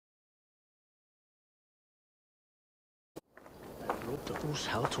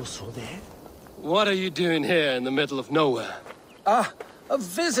What are you doing here in the middle of nowhere? Ah, a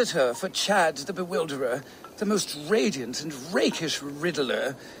visitor for Chad the Bewilderer, the most radiant and rakish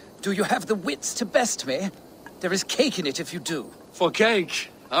riddler. Do you have the wits to best me? There is cake in it if you do. For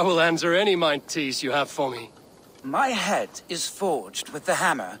cake, I will answer any mind tease you have for me. My head is forged with the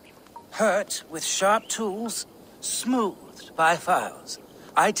hammer, hurt with sharp tools, smoothed by files.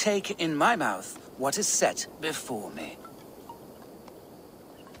 I take in my mouth what is set before me.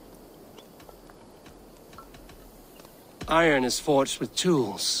 Iron is forged with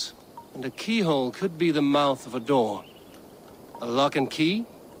tools, and a keyhole could be the mouth of a door. A lock and key?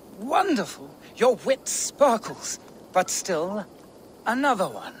 Wonderful! Your wit sparkles. But still, another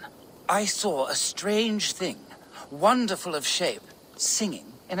one. I saw a strange thing, wonderful of shape, singing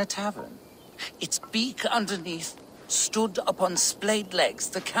in a tavern. Its beak underneath stood upon splayed legs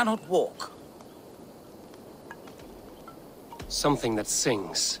that cannot walk. Something that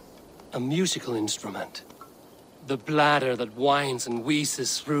sings. A musical instrument. The bladder that whines and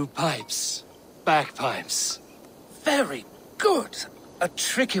wheezes through pipes. Bagpipes. Very good. A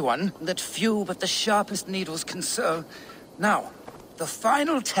tricky one that few but the sharpest needles can sew. Now, the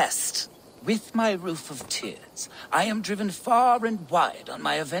final test. With my roof of tears, I am driven far and wide on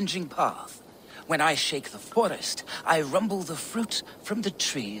my avenging path. When I shake the forest, I rumble the fruit from the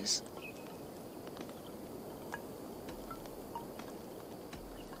trees.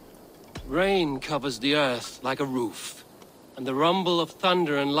 Rain covers the earth like a roof, and the rumble of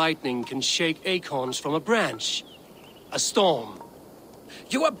thunder and lightning can shake acorns from a branch. A storm.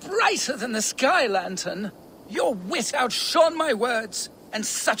 You are brighter than the sky lantern. Your wit outshone my words, and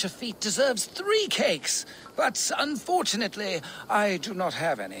such a feat deserves 3 cakes. But unfortunately, I do not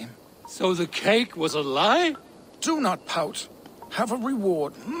have any. So the cake was a lie? Do not pout. Have a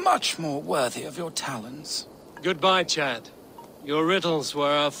reward much more worthy of your talents. Goodbye, Chad. Your riddles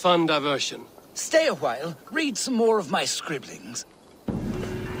were a fun diversion. Stay a while, read some more of my scribblings.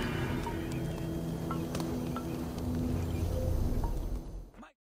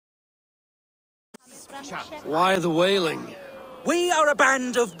 Why the wailing? We are a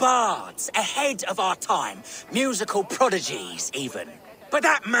band of bards, ahead of our time. Musical prodigies, even. But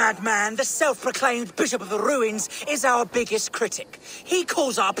that madman, the self-proclaimed Bishop of the Ruins, is our biggest critic. He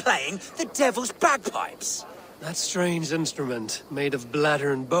calls our playing the Devil's Bagpipes. That strange instrument, made of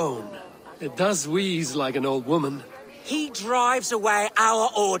bladder and bone. It does wheeze like an old woman. He drives away our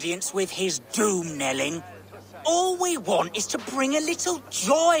audience with his doom-knelling. All we want is to bring a little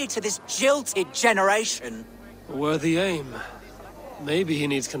joy to this jilted generation. A worthy aim. Maybe he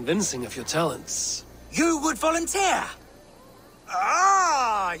needs convincing of your talents. You would volunteer?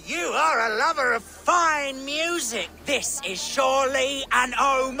 Ah, you are a lover of fine music. This is surely an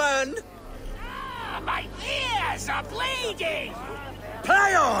omen. My ears are bleeding!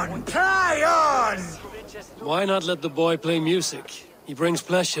 Play on! Play on! Why not let the boy play music? He brings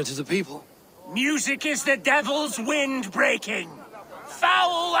pleasure to the people. Music is the devil's wind breaking.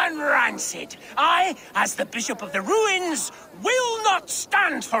 Foul and rancid. I, as the Bishop of the Ruins, will not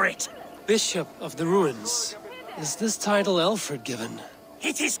stand for it. Bishop of the Ruins. Is this title Alfred given?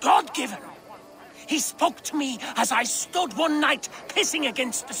 It is God-given. He spoke to me as I stood one night pissing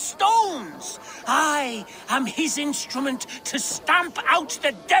against the stones. I am his instrument to stamp out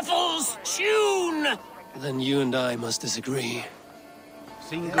the devil's tune. Then you and I must disagree.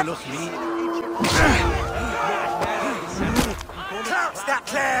 Clouts that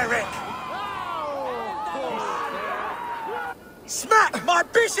cleric! Smack my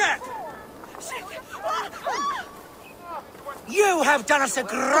bishop! You have done us a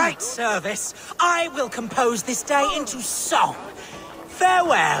great service. I will compose this day into song.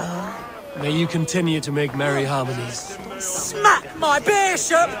 Farewell. May you continue to make merry harmonies. Smack my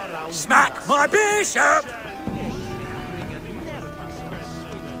bishop! Smack my bishop!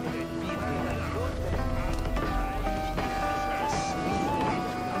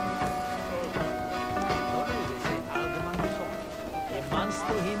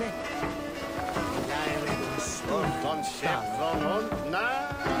 Van Schip van Hond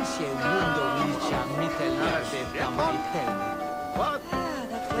naar...